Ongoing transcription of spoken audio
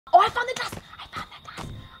Oh, I found the dust.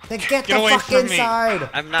 Then get the fuck inside.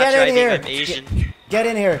 I'm not driving, I'm Asian. Get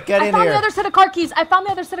in here, get in here. I found the other set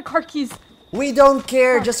of car keys. We don't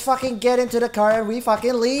care. Just fucking get into the car and we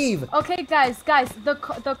fucking leave. Okay, guys, the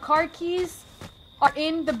car keys are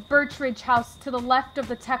in the Birchridge house to the left of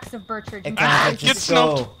the text of Birchridge. It can't just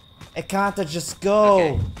go. It can't just go.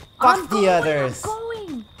 Okay. Fuck the others.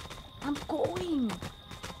 I'm going.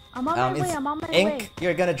 I'm on my way. Ink,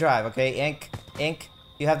 you're gonna drive, okay? Ink,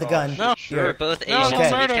 you have the gun. No, we're both Asian, so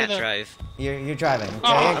we can't drive. You're driving. Okay?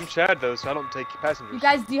 I'm Chad though, so I don't take passengers. You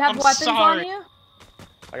guys, do you have weapons on you?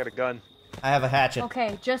 I got a gun. I have a hatchet.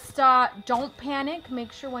 Okay, just don't panic.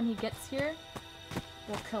 Make sure when he gets here,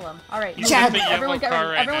 we'll kill him. All right, Chad, everyone get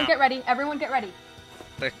ready. Everyone get ready. Everyone get ready.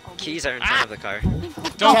 The keys are in front of the car.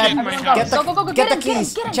 Don't get the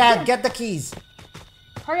keys. Chad, get the keys.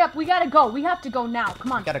 Hurry up, we gotta go. We have to go now.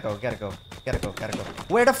 Come on. Gotta go.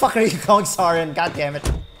 Where the fuck are you going, Sarin? God damn it.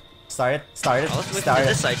 Start it.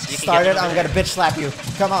 I'm gonna bitch slap you.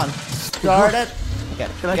 Come on. Start it. Get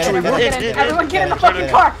it. Everyone get in the fucking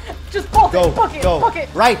car. Just book it.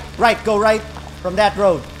 Right. Go right from that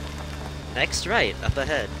road. Next right, up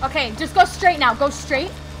ahead. Okay, just go straight now. Go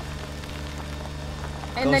straight.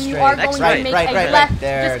 And then you are going to make a left.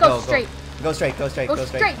 There, just go straight. Go straight.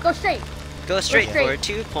 Go straight for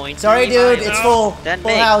 2 points. Sorry, dude. It's full. Then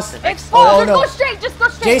full house. It's full. Just go straight. Just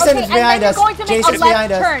Jason is behind us. Jason's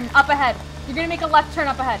behind us. Turn up ahead. You're gonna make a left turn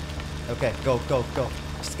up ahead. Okay, go.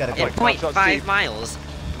 Just gotta go. In 0.5 miles,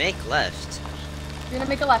 make left. You're gonna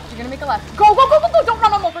make a left. Go. Don't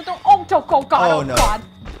run him over. Don't go. God. Oh no. God.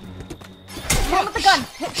 Hit him with the gun.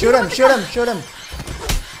 Shoot him.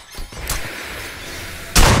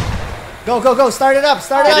 Go. Start it up.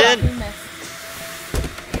 Get in.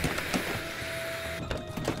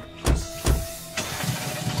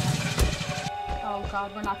 Oh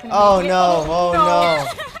God, we're not gonna Oh make it. no. Oh no.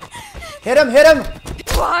 Hit him.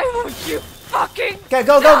 Why won't you fucking Okay,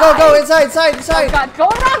 go. Inside. Oh God, go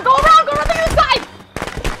around the other side.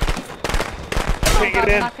 Can't get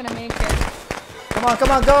in. We're not gonna make it. Come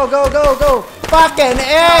on, go. Fucking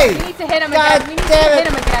A! We need to hit him God again. We need to damn hit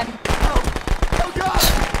him again.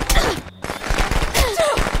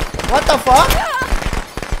 What the fuck?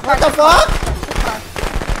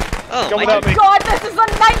 Oh my God, this is a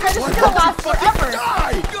nightmare. This is gonna last forever.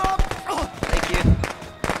 Thank you.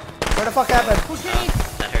 Where the fuck happened?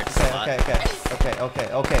 That hurts a lot.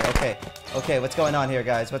 Okay, what's going on here,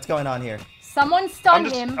 guys? Someone stun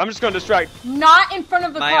him. I'm just gonna distract. Not in front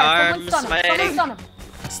of the My car. arms, Someone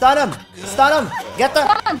stun him. Stun him! Get the...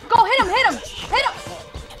 Stun him! Go, hit him!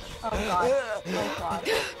 Oh God.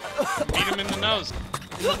 Beat him in the nose.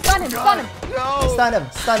 Stun him!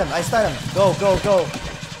 Stun him! I stun him! Go!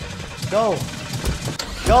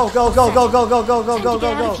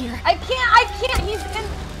 I can't! He's in...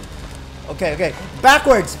 Okay.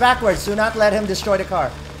 Backwards! Do not let him destroy the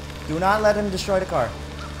car.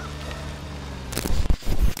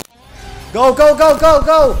 Go!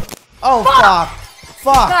 Oh,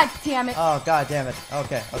 fuck! God damn it. Oh, god damn it.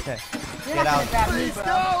 Okay. You're Get not out. gonna grab me,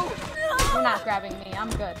 bro. You're not grabbing me. I'm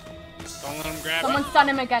good. Don't let him grab Someone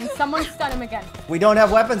stun him again. We don't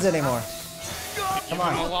have weapons anymore. Come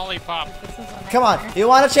on. A lollipop. Come on. You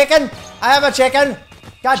want a chicken? I have a chicken.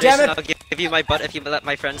 God damn Jason, it. I'll give you my butt if you let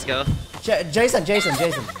my friends go. Jason.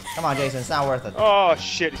 Come on, Jason. It's not worth it. Oh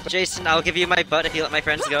shit. Jason, I'll give you my butt if you let my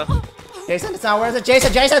friends go. Jason, it's not worth it.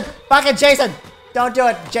 Jason. Fucking Jason. Don't do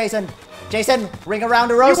it, Jason. Jason, ring around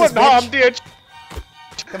the roses, bitch. Dear.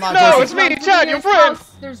 Come on, no, Jason. it's me, Chad, your friend.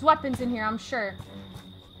 There's weapons in here, I'm sure.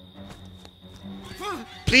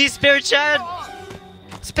 Please spare Chad.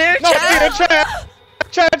 Spare No, Chad. dear Chad.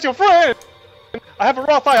 Chad's your friend. I have a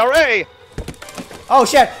Roth IRA. Oh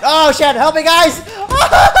shit! Help me, guys!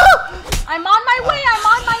 I'm on my way.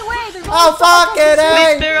 There's Oh fucking A!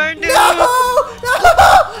 Please spare our Noob. No!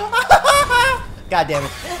 God damn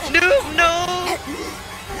it! Noob, no!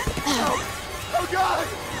 Oh god!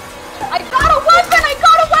 I got a weapon!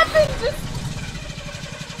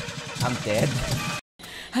 I'm dead.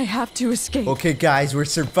 I have to escape. Okay, guys, we're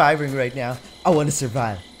surviving right now. I want to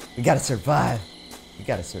survive. We gotta survive.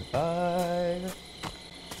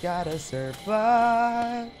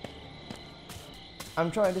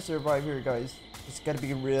 I'm trying to survive here, guys. It's gotta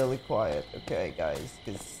be really quiet, okay, guys?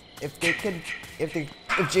 Because if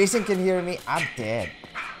Jason can hear me, I'm dead.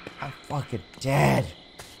 I'm fucking dead.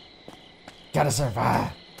 Gotta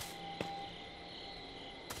survive.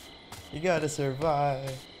 You gotta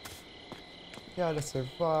survive.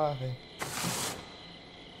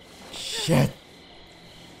 Shit.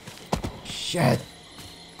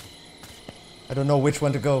 I don't know which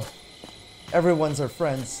one to go. Everyone's our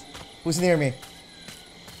friends. Who's near me?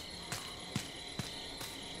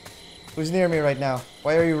 Who's near me right now?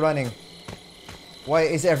 Why are you running? Why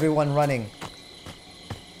is everyone running?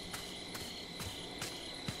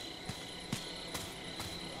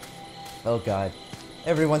 Oh god.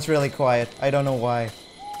 Everyone's really quiet. I don't know why.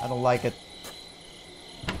 I don't like it.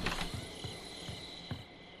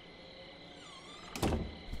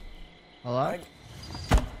 Hello?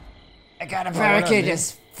 I gotta barricade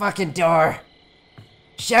this fucking door.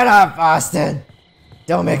 Shut up, Austin.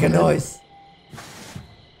 Don't make a noise.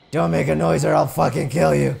 Don't make a noise or I'll fucking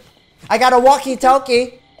kill you. I got a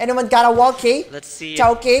walkie-talkie. Anyone got a walkie? Let's see.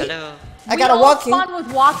 Talkie? Hello. I got a walkie. We all spawn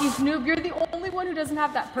with walkies, Noob. You're the only one who doesn't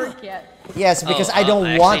have that perk yet. Yes, because I don't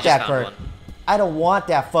actually want just that found perk. one. I don't want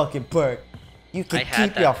that fucking perk. You I can had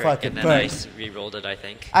keep your that perk fucking and then I perk. re-rolled it, I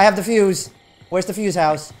think. I have the fuse. Where's the fuse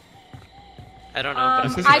house? I don't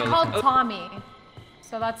know, but I called Tommy.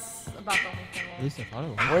 So that's about the only thing. At least I thought it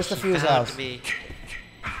was. Where's the fuse found house? me.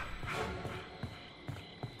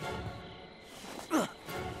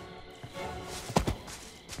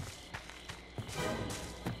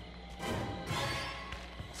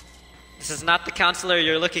 This is not the counselor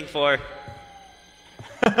you're looking for.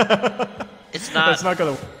 It's not. That's not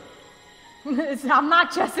gonna. I'm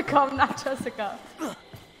not Jessica. I'm not Jessica.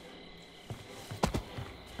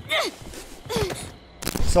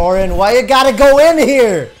 Soren, why you gotta go in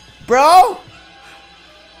here? Bro?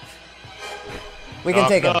 We can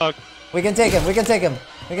take him. Knock. We can take him. We can take him.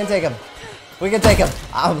 We can take him. We can take him.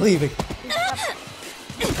 I'm leaving. Oh,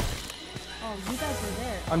 you guys were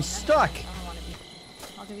there. I'm stuck. I don't want to be.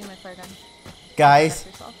 I'll give you my flare gun. Guys,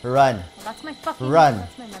 run. Oh, that's my fucking. Run.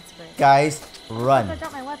 That's my med spray. Guys, How do I run.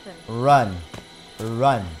 drop my weapon? Run.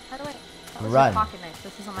 Run. How do I? That was Run. your pocket knife.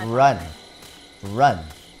 This isn't my pocket Run. knife. Run.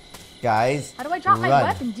 Guys, How do I drop my run.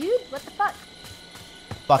 weapon, dude? What the fuck?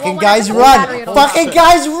 Fucking Well, when I guys, have a full battery, run! it'll Fucking work.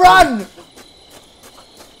 guys, run!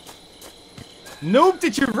 Noob,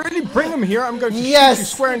 did you really bring him here? I'm going to Yes. shoot you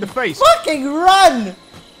square in the face. Fucking run!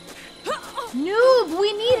 Noob,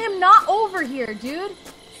 we need him not over here, dude.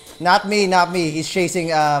 Not me, not me. He's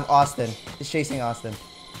chasing Austin. He's chasing Austin.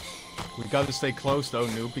 We gotta stay close though,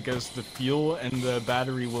 Noob, because the fuel and the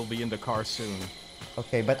battery will be in the car soon.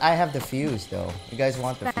 Okay, but I have the fuse though. You guys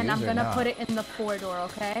want the Then fuse I'm or gonna not? put it in the 4-door,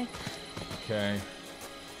 okay? Okay.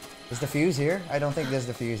 Is the fuse here? I don't think there's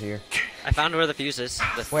the fuse here. I found where the fuse is.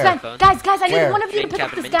 The Where? Ben, phone. guys, I need Where? one of you to Main pick up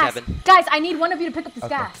cabin, this main gas. cabin. Guys, I need one of you to pick up this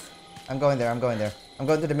Okay. gas. I'm going there, I'm going there. I'm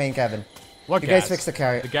going to the main cabin. What You gas? guys fix the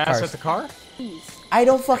car. The gas cars. at the car? Please. I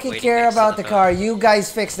don't fucking Waiting care next to about the the phone. car. You guys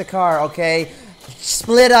fix the car, okay?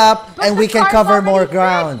 Split up But and the we can car's cover more already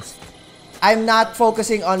grounds. I'm not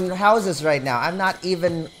focusing on houses right now. I'm not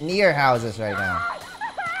even near houses right now.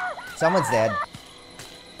 Someone's dead.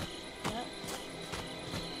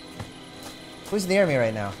 Who's near me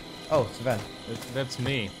right now? Oh, Sven. That's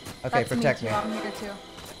me. Okay, That's protect me. me. Too. I'm here too.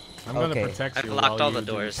 I'm gonna Okay. protect I've you. locked while all you the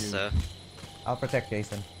do doors, too. so. I'll protect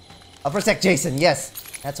Jason. I'll protect Jason, yes!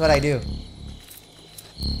 That's what I do.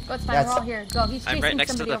 Go, it's fine. That's- We're all here. Go. He's I'm chasing right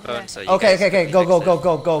next to somebody the over there. phone, so you Okay, guys okay, okay, can go, fix go, it. go,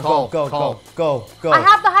 go, go, Call, go, call. go, go, go. I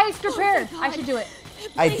have the heist prepared. I should do it.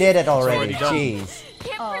 I did it already, already done. jeez.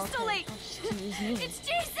 Can't Oh, Crystal okay. Lake. Excuse me. It's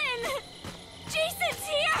Jason. Jason's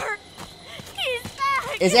here. He's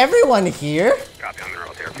back. Is everyone here?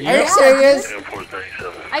 Are you Yeah. serious?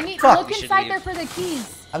 I need Fuck. look We should inside leave. there for the keys.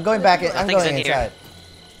 I'm going back, I'm Nothing's going in here. inside.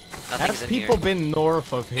 Nothing's Have in people here. been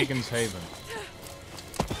north of Higgins Haven?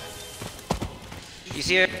 He's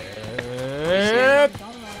here.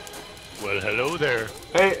 Well, hello there.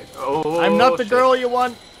 Hey. Oh. I'm not the girl you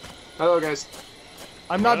want. Hello, guys.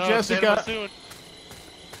 I'm not Oh, Jessica. soon.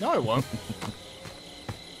 No, I won't.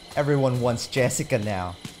 Everyone wants Jessica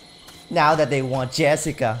now. Now that they want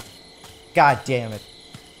Jessica. God damn it.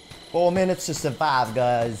 4 minutes to survive,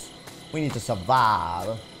 guys. We need to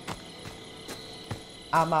survive.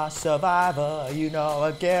 I'm a survivor, you know,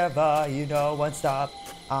 a giver, you know, one stop.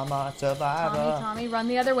 I'm a survivor. Tommy, run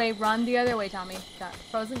the other way. Run the other way, Tommy. Got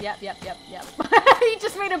frozen? Yep. He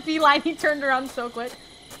just made a beeline. He turned around so quick.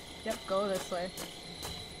 Yep, go this way.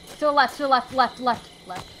 To the left, left.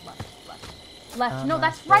 No,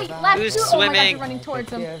 that's right. Left. Who's Dude, oh my god, swimming? you're running towards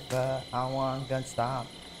him. Giver, I want gun stop.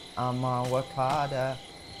 I'm on work harder.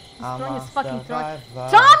 I'm throwing a his fucking throat.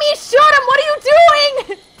 survivor. Tommy, shoot him! What are you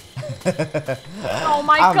doing? Oh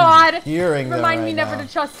my I'm god. hearing them Remind me right never now.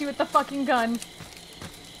 to trust you with the fucking gun.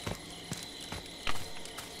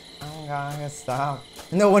 I'm gonna stop.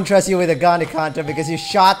 No one trusts you with a gun, Ekanta, because you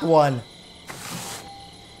shot one.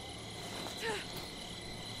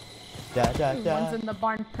 Da, da, da. One's in the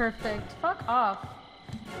barn. Perfect. Fuck off.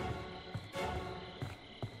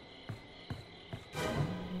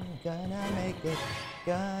 I'm gonna make it.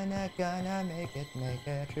 Gonna make it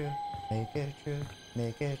true.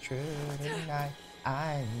 Make it true tonight.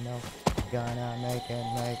 I know. Gonna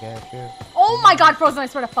make it true. Oh my god, Frozen, I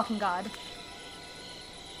swear to fucking god.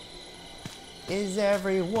 Is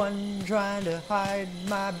everyone trying to hide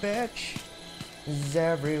my bitch? Is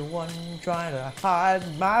everyone trying to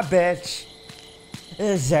hide my bitch?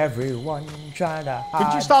 Is everyone trying to hide?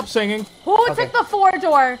 Could you stop singing? Who took the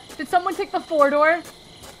 4-door? Did someone take the 4-door?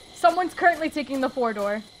 Someone's currently taking the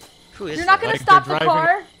 4-door. Who is You're not gonna stop the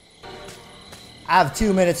car? I have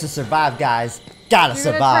 2 minutes to survive, guys. Gotta You're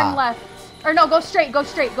survive. gonna turn left. Or no, go straight, go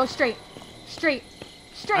straight, go straight. Straight.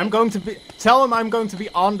 Straight. I'm going to be. Tell him I'm going to be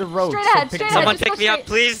on the road. Straight so ahead, pick straight me up. ahead. Someone just go pick me up, straight.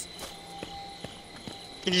 please.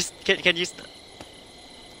 Can you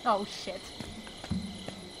Oh shit.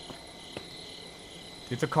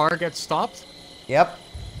 Did the car get stopped? Yep.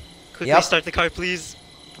 quickly start the car, please?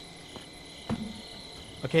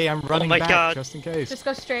 Okay, I'm running my back God. just in case. Just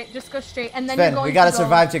go straight, and then Sven, you're going we gotta to go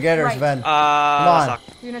survive together, right. Sven. Come on. Suck.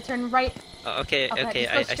 You're gonna turn right. Okay, Okay,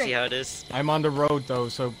 just go I see straight. how it is. I'm on the road though,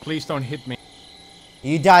 so please don't hit me.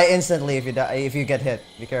 You die instantly if you get hit.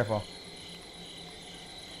 Be careful.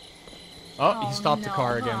 Oh, he stopped the no.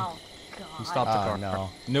 car again. Oh, He God. stopped the car. No.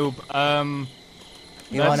 Noob,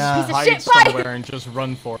 You let's wanna- Piece of hide shit, bye! somewhere and just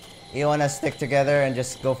run for it. You wanna stick together and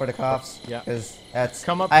just go for the cops? Yeah. Because that's.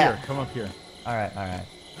 Come up here, come up here. Alright, alright.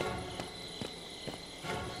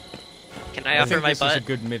 Can I I offer think my this is a butt?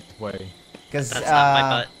 good midway. Because That's not my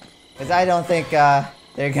butt. Because I don't think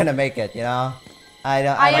they're gonna make it. You know. I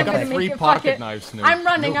don't. I I am don't I got gonna think. make 3 it, fuck pocket it. knives, Noob. I'm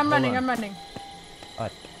running, Noob, I'm hold running, on. I'm running.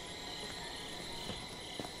 What?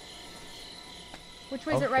 Which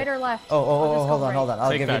way is it, right or left? Oh, I'll just go hold on, right. hold on. I'll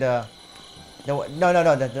Take give you that.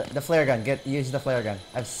 the flare gun. Use the flare gun.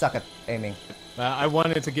 I suck at aiming. I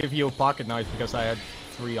wanted to give you a pocket knife because I had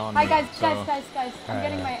 3 on Hi me. guys, so guys. I'm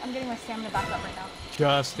Alright, getting my stamina back up right now.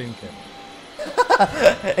 Just in case.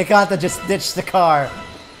 Ekanta just ditched the car.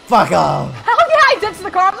 Fuck off. Hell yeah, I ditched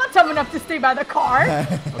the car. I'm not dumb enough to stay by the car.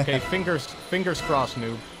 Okay, fingers crossed,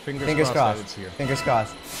 Noob. Fingers Fingers crossed that crossed. it's here. Fingers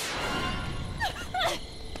crossed.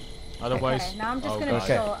 Otherwise, Okay, now I'm just oh, gonna God.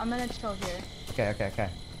 chill. I'm gonna chill here. Okay.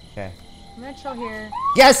 I'm gonna chill here.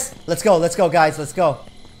 Yes! Let's go, guys. Let's go.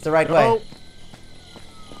 It's the right way. Oh,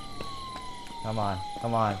 Come on.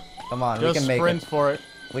 We just can make sprint it. for it.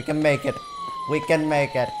 We can make it. We can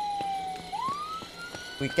make it.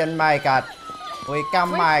 We can make it. We can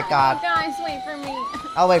Wait make for me, it. guys. Wait for me.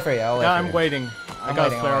 I'll wait for you. I'll wait Yeah, for I'm you. waiting. I I'm got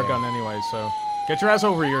waiting, a I'm flare waiting. gun anyway, so get your ass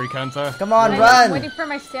over here, Ikanta. Come on, I'm run! waiting for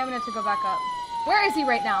my stamina to go back up. Where is he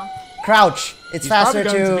right now? Crouch. It's He's faster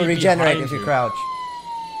probably going to to be regenerate behind if you you. crouch.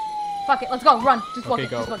 Fuck it. Let's go. Run. Just book Okay, it.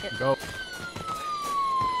 go, Just book it. go.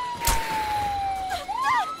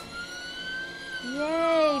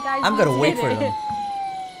 Yay, guys. I'm we gonna did wait for it. them.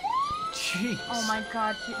 Jeez. Oh my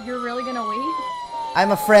god. You're really gonna wait?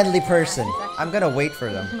 I'm a friendly person. I'm gonna wait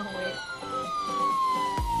for them. No, wait.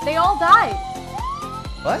 They all died.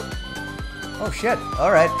 What? Oh shit.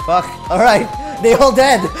 Alright, fuck. Alright. They all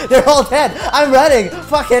dead. They're all dead. I'm running.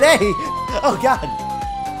 Fucking A. Oh god.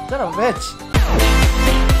 Son of a bitch.